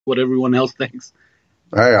what everyone else thinks.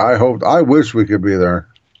 Hey, I wish we could be there.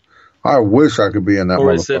 I wish I could be in that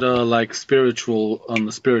Or is it motherfucker. like spiritual on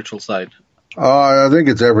the spiritual side? I think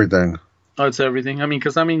it's everything. Oh, it's everything. I mean,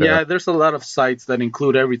 because Yeah. yeah, there's a lot of sites that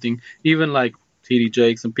include everything, even like TD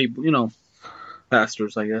Jakes and people,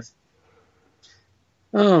 pastors, I guess.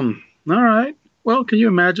 All right. Well, can you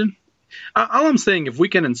imagine? All I'm saying, if we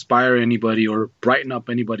can inspire anybody or brighten up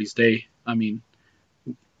anybody's day, I mean,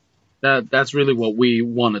 that's really what we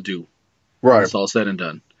want to do when Right. it's all said and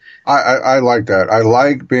done. I like that. I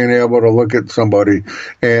like being able to look at somebody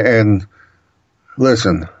and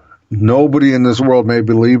listen. Nobody in this world may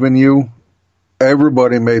believe in you.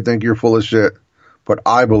 Everybody may think you're full of shit, but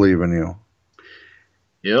I believe in you.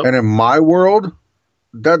 Yep. And in my world,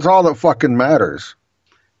 that's all that fucking matters.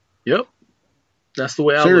 Yep. That's the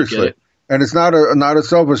way I look at Seriously. it. And it's not a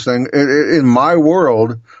selfish thing. In my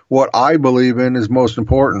world, what I believe in is most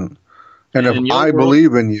important. And if In your I world,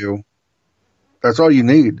 believe in you, that's all you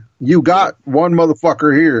need. You got one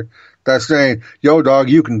motherfucker here that's saying, yo, dog,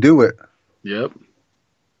 you can do it. yep.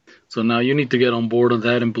 So now you need to get on board of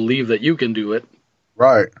that and believe that you can do it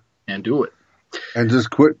Right. and do it. And just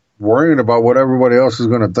quit worrying about what everybody else is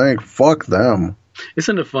going to think. Fuck them.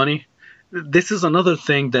 Isn't it funny? This is another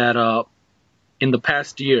thing that in the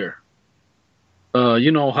past year,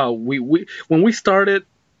 you know how we when we started,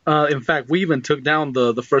 in fact, we even took down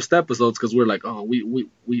the first episodes because we're like, oh,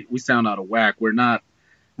 we sound out of whack. We're not.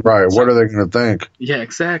 Right. What are they going to think? Yeah,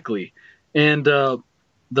 exactly. And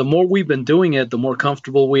the more we've been doing it, the more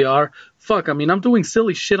comfortable we are. Fuck, I mean, I'm doing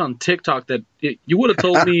silly shit on TikTok that you would have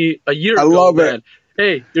told me a year I ago love it. that,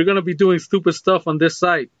 hey, you're gonna be doing stupid stuff on this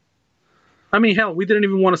site. I mean, hell, we didn't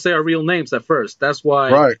even want to say our real names at first. That's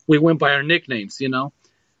why Right. we went by our nicknames,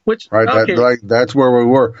 Which, Right. okay, That's where we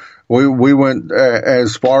were. We went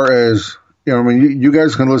as far as, I mean, you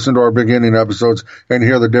guys can listen to our beginning episodes and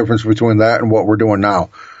hear the difference between that and what we're doing now.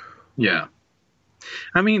 yeah.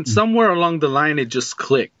 I mean, somewhere along the line, it just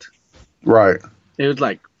clicked. Right. It was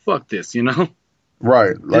like, fuck this,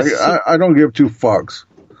 Right. Like, This I don't give two fucks.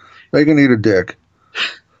 They can eat a dick.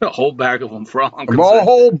 a whole bag of them for all I'm A concerned.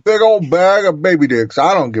 whole big old bag of baby dicks.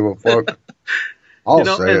 I don't give a fuck. I'll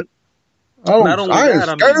say it. Not only I ain't that,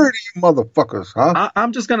 I scared mean, of you motherfuckers, huh?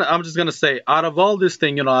 I'm just gonna say, out of all this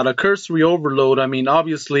thing, out of cursory overload, I mean,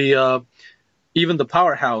 obviously, even the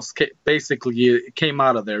powerhouse basically it came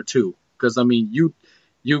out of there too, because I mean,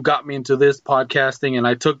 you got me into this podcasting, and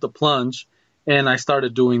I took the plunge, and I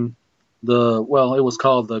started doing it was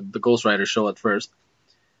called the Ghostwriter Show at first,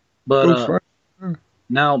 but Oops, right.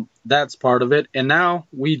 now that's part of it, and now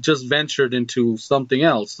we just ventured into something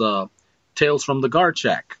else, Tales from the Guard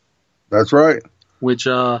Shack, That's right. which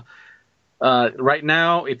right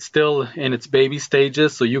now it's still in its baby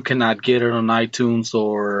stages, so you cannot get it on iTunes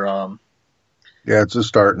or Yeah, it's just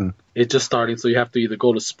starting. it's just starting. So you have to either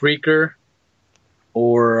go to Spreaker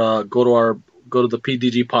or go to the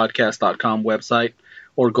pdgpodcast.com website,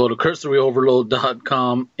 or go to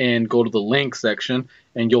cursoryoverload.com and go to the link section,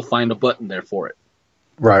 and you'll find a button there for it.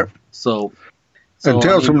 Right. So And I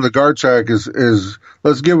Tales mean, from the Guard Shack is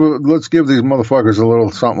let's give these motherfuckers a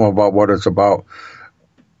little something about what it's about.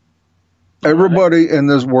 Everybody in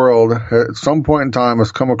this world at some point in time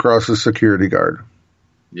has come across a security guard.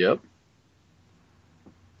 Yep.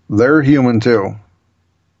 They're human too.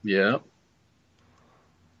 Yep.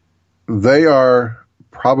 They are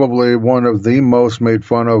probably one of the most made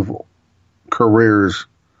fun of careers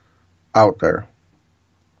out there.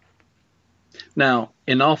 Now,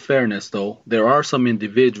 in all fairness, though, there are some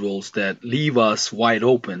individuals that leave us wide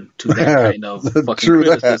open to that kind of fucking True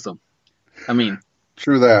that. criticism. I mean,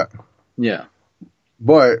 True that. yeah.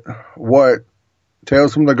 But what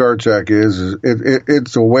Tales from the Guard Shack is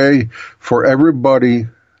it's a way for everybody,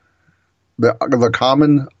 the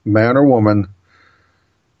common man or woman,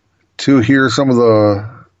 to hear some of the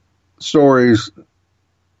stories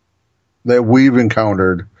that we've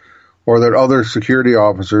encountered or that other security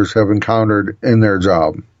officers have encountered in their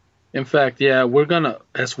job. In fact, yeah,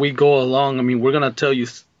 as we go along, I mean, we're gonna tell you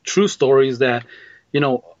true stories that,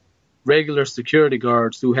 regular security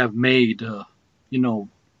guards who have made,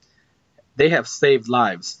 they have saved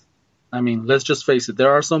lives. I mean, let's just face it.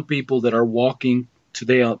 There are some people that are walking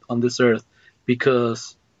today on this earth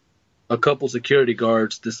because a couple security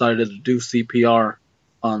guards decided to do CPR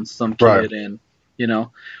on some kid, Right. and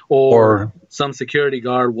or some security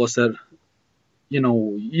guard was at,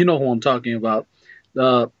 who I'm talking about,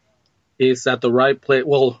 is at the right place.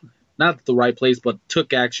 Well, not at the right place, but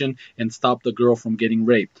took action and stopped the girl from getting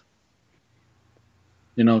raped.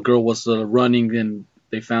 Girl was running and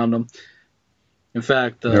they found him. In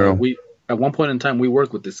fact, we at one point in time we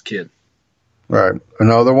worked with this kid. Right.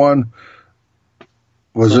 Another one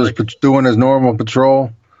was So just doing his normal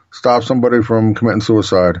patrol, stop somebody from committing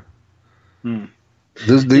suicide. hmm.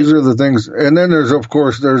 These are the things. And then there's, of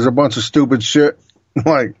course, there's a bunch of stupid shit,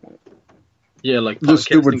 like Yeah, like just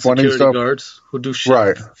stupid podcasting funny security stuff. guards who do shit,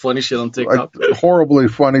 Right. funny shit on Like TikTok. horribly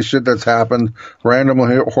funny shit that's happened,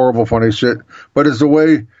 randomly horrible funny shit. But it's the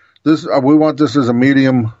way this, we want this as a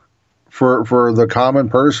medium for the common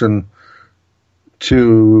person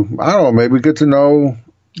to, I don't know, maybe get to know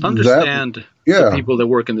that. Understand the Yeah. people that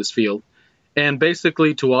work in this field. And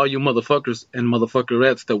basically, to all you motherfuckers and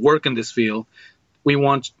motherfuckerettes that work in this field, we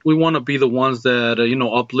want to be the ones that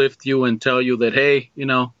uplift you and tell you that, hey, we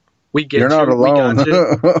You're get not you, we alone. got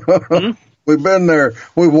you. Hmm? We've been there.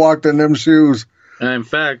 We've walked in them shoes. And in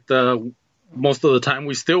fact, most of the time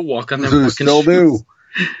we still walk on them We fucking still shoes.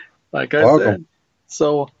 do. Like I Welcome. said.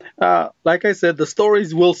 So, like I said, the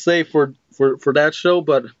stories we'll save for that show,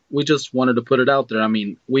 but we just wanted to put it out there. I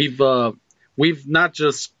mean, we've not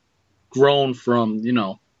just grown from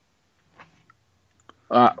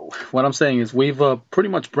what I'm saying is we've pretty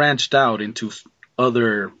much branched out into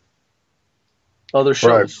other shows.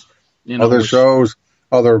 Right. Other Which, shows,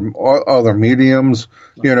 other mediums.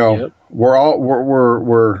 Yep. We're all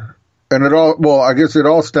we're and it all. Well, I guess it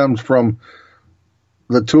all stems from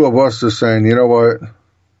the two of us just saying, you know what,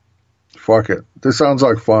 fuck it. This sounds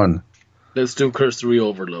like fun. Let's do cursory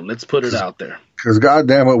overload. Let's put it out there. Because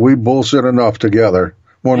goddamn it, we bullshit enough together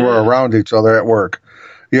when we're around each other at work.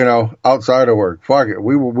 Outside of work. Fuck it.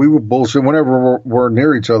 We will bullshit whenever we're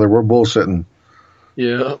near each other. We're bullshitting.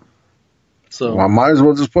 Yeah. So I might as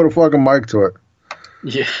well just put a fucking mic to it.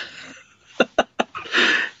 yeah.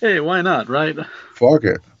 Hey, why not, right? Fuck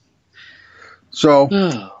it.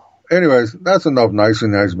 So, anyways, that's enough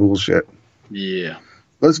nice bullshit. Yeah.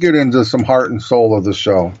 Let's get into some heart and soul of the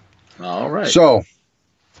show. All right. So,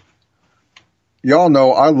 y'all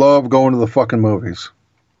know I love going to the fucking movies.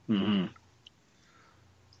 Mm-hmm.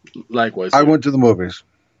 Likewise. I went to the movies.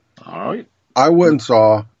 All right. I went and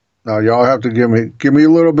saw. Now, y'all have to give me a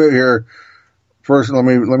little bit here. First, let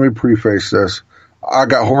me preface this. I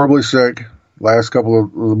got horribly sick. Last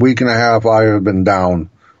week and a half, I have been down.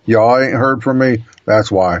 Y'all ain't heard from me.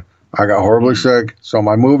 That's why. I got horribly sick. So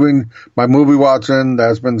my movie watching,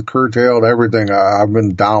 that's been curtailed. Everything. I've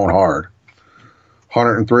been down hard.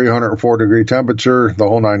 103, 104 degree temperature, the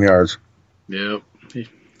whole 9 yards. Yep.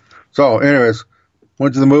 So, anyways,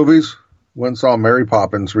 went to the movies. Went and saw Mary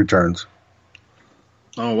Poppins Returns.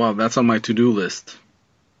 Oh, wow. That's on my to-do list.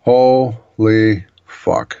 Holy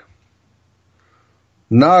fuck.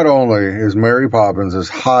 Not only is Mary Poppins as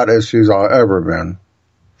hot as she's ever been,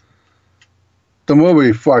 the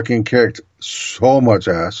movie fucking kicked so much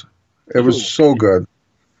ass. It was so good.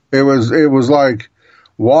 It was like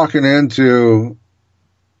walking into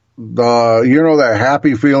that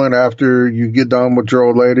happy feeling after you get done with your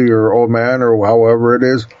old lady or old man or however it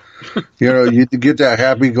is. You get that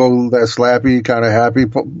that slappy kind of happy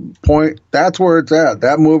point. That's where it's at.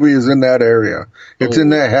 That movie is in that area. It's in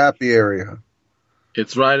that happy area.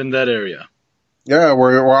 It's right in that area. Yeah,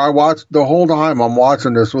 where I watched the whole time. I'm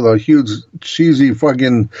watching this with a huge, cheesy,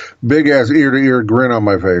 fucking big ass ear to ear grin on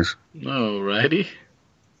my face. Alrighty.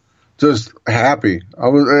 Just happy.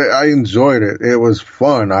 I enjoyed it. It was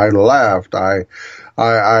fun. I laughed. I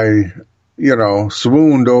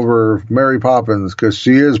swooned over Mary Poppins because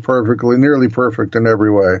she is nearly perfect in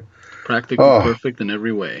every way. Practically perfect in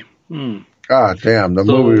every way. God damn, the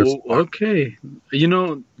movie is okay.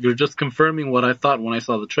 You're just confirming what I thought when I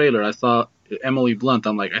saw the trailer. I saw Emily Blunt.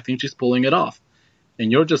 I'm like, I think she's pulling it off,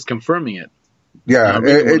 and you're just confirming it. Yeah,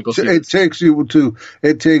 really it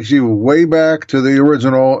takes you way back to the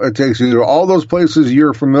original. It takes you to all those places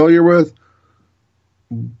you're familiar with,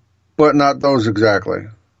 but not those exactly.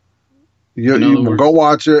 You go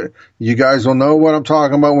watch it. You guys will know what I'm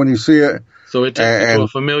talking about when you see it. So it takes you to a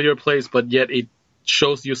familiar place, but yet it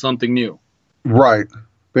shows you something new. Right.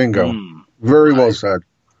 Bingo. Very well said.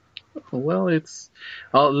 Well, it's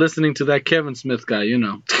listening to that Kevin Smith guy,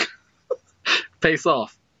 pays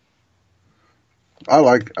off. I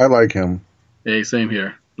like him. Yeah, same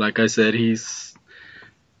here. Like I said, he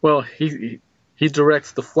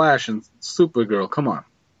directs The Flash and Supergirl. Come on.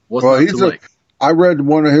 What's not to like? I read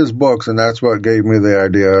one of his books, and that's what gave me the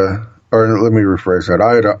idea. Or let me rephrase that.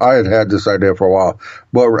 I had this idea for a while,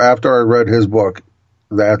 but after I read his book,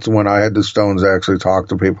 that's when I had the stones to actually talk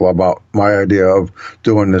to people about my idea of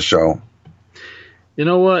doing this show. You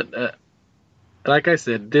know what? Like I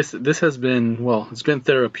said, this has been it's been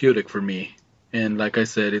therapeutic for me, and like I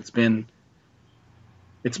said, it's been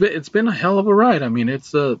a hell of a ride. I mean,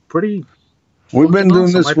 it's a pretty. We've been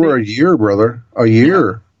doing this for a year, brother. A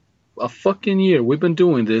year. a fucking year we've been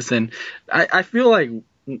doing this, and I feel like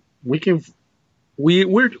we can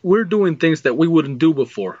we're doing things that we wouldn't do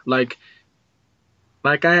before. Like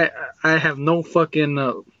I have no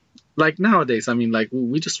fucking like nowadays. I mean, like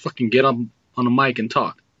we just fucking get on a mic and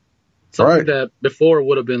talk. Something Right. that before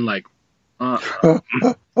would have been like, uh,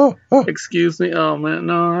 excuse me, oh man,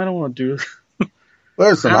 no, I don't want to do this.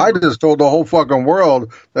 Listen, I I don't know. just told the whole fucking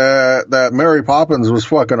world that Mary Poppins was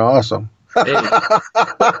fucking awesome. Hey,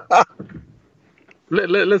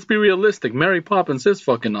 let's be realistic. Mary Poppins is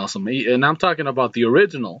fucking awesome, and I'm talking about the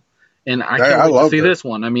original. And I Hey, can't I wait to loved see it. this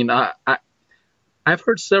one. I mean, I've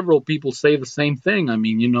heard several people say the same thing. I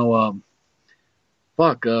mean,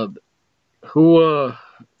 fuck, who,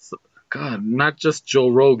 God, not just Joe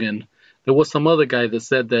Rogan. There was some other guy that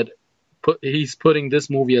said that he's putting this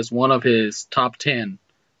movie as one of his top 10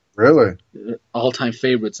 Really? all-time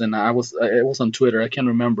favorites, and it was on Twitter. I can't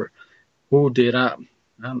remember who did. It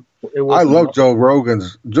I wasn't. love Joe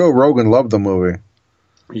Rogan's. Joe Rogan loved the movie.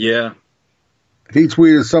 Yeah. He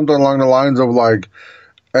tweeted something along the lines of like,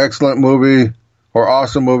 "Excellent movie" or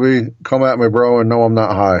 "Awesome movie." Come at me, bro, and no, I'm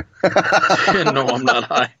not high. No, I'm not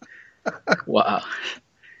high. Wow.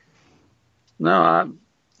 No,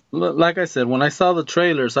 like I said, when I saw the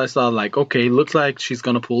trailers, I saw like, okay, looks like she's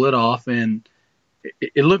gonna pull it off, and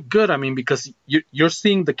it looked good. I mean, because you're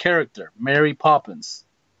seeing the character, Mary Poppins.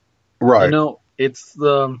 Right. It's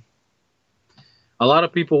a lot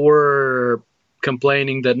of people were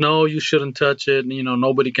complaining that no, you shouldn't touch it.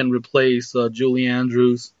 Nobody can replace Julie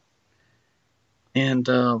Andrews. And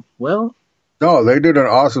well, No, they did an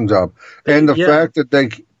awesome job, and the yeah. fact that they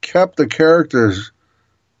kept the characters,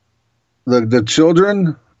 the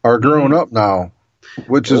children are grown Hmm. up now,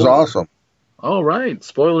 which is Oh, awesome. all right.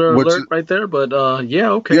 Spoiler Which, alert right there. But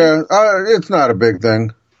yeah, okay. yeah, it's not a big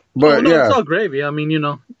thing, Oh but no, it's yeah, all gravy. I mean,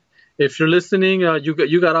 if you're listening,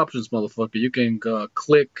 you got options, motherfucker. You can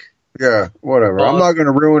click yeah, whatever. I'm not pause. going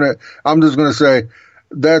to ruin it. I'm just going to say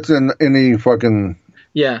that's in any fucking.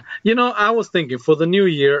 Yeah, I was thinking for the new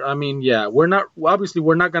year. I mean, yeah, we're not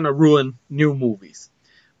gonna ruin new movies,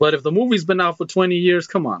 but if the movie's been out for 20 years,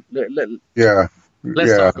 come on, Yeah, let's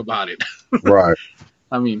yeah, talk about it. right.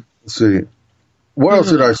 I mean, Let's see. What else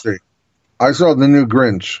did I see? I saw the new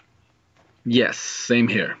Grinch. yes, same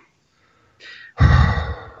here.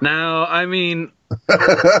 Now, I mean,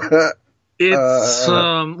 it's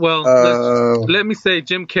uh, well, uh, let me say,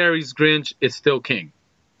 Jim Carrey's Grinch is still king.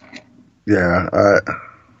 yeah,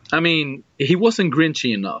 I mean, he wasn't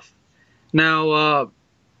Grinchy enough. Now,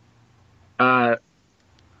 uh,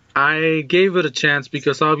 I gave it a chance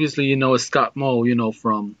because obviously, it's Scott Moe,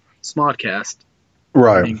 from Smodcast. I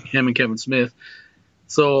right. mean, him and Kevin Smith.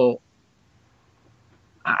 So,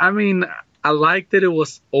 I mean, I liked it. It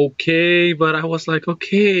was okay, but I was like,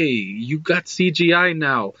 okay, you got CGI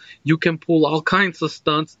now. You can pull all kinds of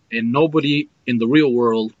stunts, and nobody in the real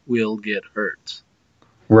world will get hurt.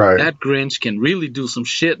 Right. That Grinch can really do some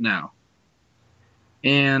shit now.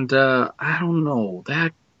 And I don't know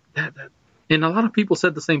that, and a lot of people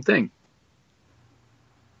said the same thing.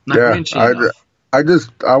 Not Yeah, Grinchy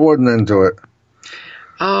enough. I wasn't into it.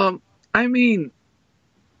 I mean,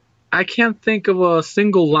 I can't think of a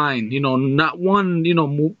single line. Not one.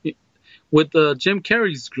 With Jim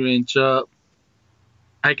Carrey's Grinch,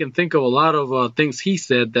 I can think of a lot of things he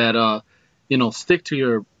said that stick to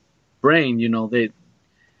your brain. They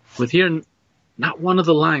with here, not one of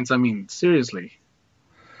the lines. I mean, seriously.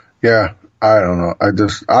 Yeah, I don't know.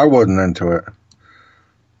 I wasn't into it.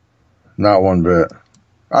 Not one bit.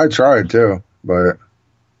 I tried too, but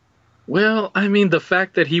Well, I mean, the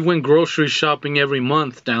fact that he went grocery shopping every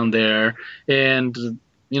month down there, and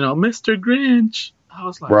Mr. Grinch, I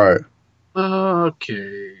was like, right.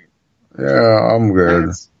 okay, Yeah, I'm good.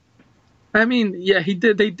 that's. I mean, yeah, he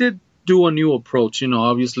did. They did do a new approach.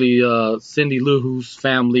 Obviously, Cindy Lou Who's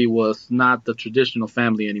family was not the traditional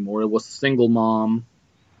family anymore. It was a single mom,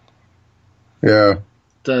 Yeah.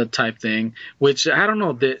 the type thing. Which I don't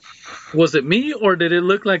know. Was it me or did it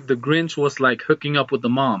look like the Grinch was like hooking up with the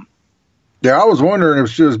mom? Yeah, I was wondering if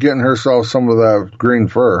she was getting herself some of that green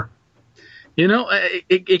fur.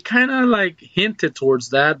 It kind of like hinted towards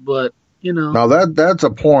that, but Now that's a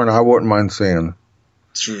porn I wouldn't mind seeing.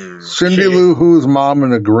 Cindy okay, Lou Who's mom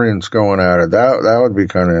and the Grinch going at it. That would be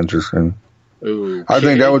kind of interesting. I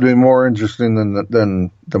think that okay, would be more interesting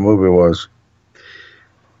than the movie was.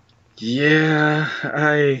 yeah.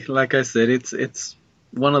 Like I said, it's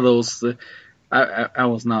one of those. I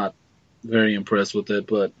was not very impressed with it,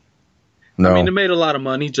 but I mean, it No. made a lot of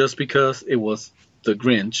money just because it was the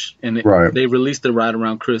Grinch, and Right. they released it right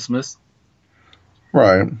around Christmas.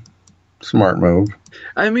 Right. Smart move.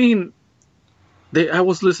 I mean, I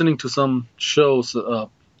was listening to some shows